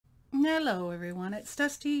Hello everyone, it's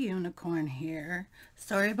Dusty Unicorn here.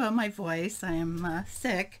 Sorry about my voice. I am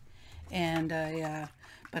sick, and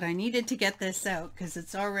but I needed to get this out because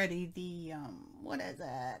it's already the what is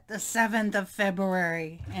it? The 7th of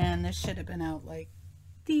February, and this should have been out like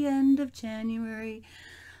the end of January.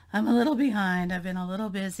 I'm a little behind. I've been a little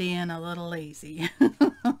busy and a little lazy.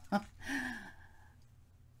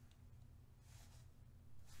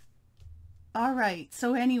 All right.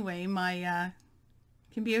 So anyway, my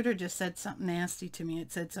computer just said something nasty to me.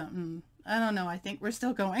 It said something, I don't know, I think we're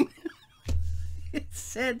still going. It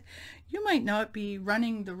said, you might not be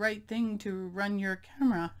running the right thing to run your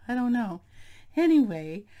camera. I don't know.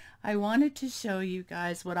 Anyway, I wanted to show you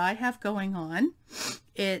guys what I have going on.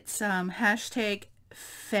 It's hashtag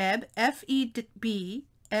Feb, F-E-B,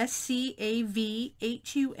 SCAVHUNT,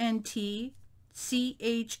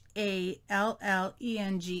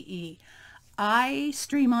 I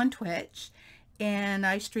stream on Twitch, and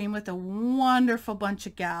I stream with a wonderful bunch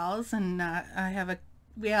of gals, and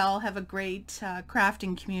we all have a great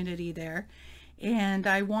crafting community there. And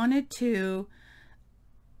I wanted to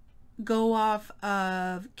go off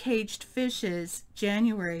of Caged Fish's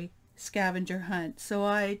January scavenger hunt, so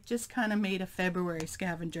I just kind of made a February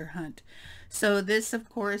scavenger hunt. So this, of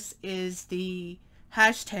course, is the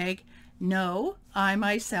hashtag. No, I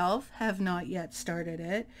myself have not yet started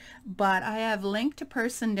it, but I have linked a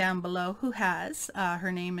person down below who has.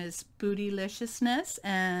 Her name is Bootyliciousness,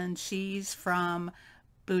 and she's from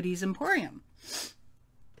Booty's Emporium.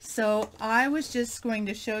 So I was just going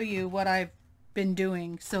to show you what I've been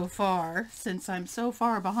doing so far, since I'm so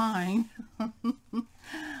far behind.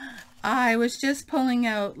 I was just pulling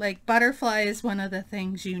out, like, butterfly is one of the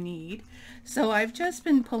things you need. So I've just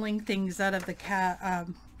been pulling things out of the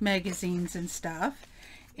magazines and stuff,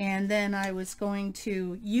 and then I was going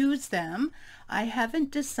to use them. I haven't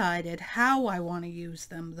decided how I want to use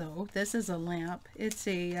them though. This is a lamp. It's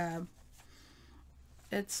a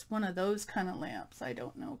it's one of those kind of lamps. I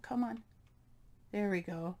don't know. Come on. There we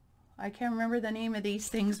go. I can't remember the name of these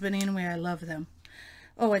things, but anyway, I love them.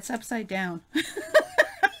 Oh, it's upside down.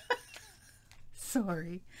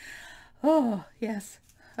 Sorry. Oh, yes.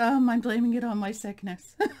 I'm blaming it on my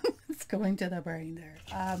sickness. It's going to the brain there.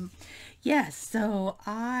 Yes, so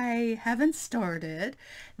I haven't started.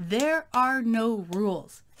 There are no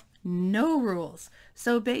rules. No rules.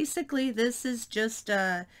 So basically, this is just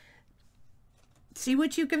see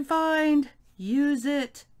what you can find, use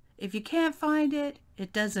it. If you can't find it,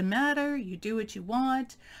 it doesn't matter. You do what you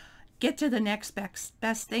want. Get to the next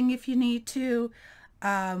best thing if you need to.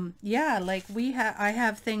 Yeah, like I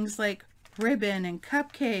have things like ribbon and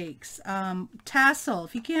cupcakes, tassel.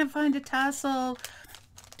 If you can't find a tassel,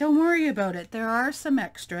 don't worry about it. There are some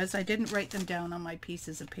extras. I didn't write them down on my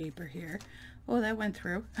pieces of paper here. Oh, that went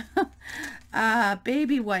through.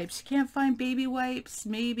 Baby wipes. You can't find baby wipes,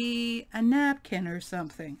 maybe a napkin or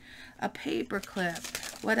something, a paper clip.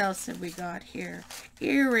 What else have we got here?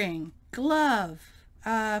 Earring, glove,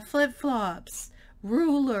 flip-flops,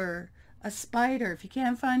 ruler, a spider. If you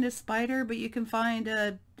can't find a spider, but you can find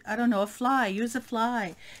I don't know, a fly, use a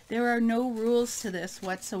fly. There are no rules to this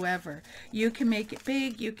whatsoever. You can make it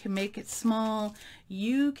big, you can make it small,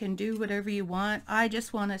 you can do whatever you want. I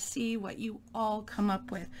just want to see what you all come up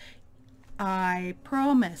with. I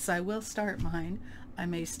promise I will start mine. I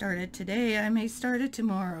may start it today, I may start it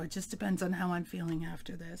tomorrow. It just depends on how I'm feeling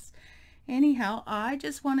after this. Anyhow, I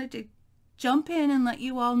just wanted to jump in and let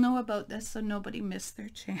you all know about this so nobody missed their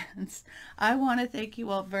chance. I want to thank you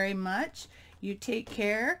all very much. You take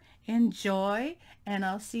care, enjoy, and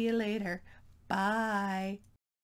I'll see you later. Bye.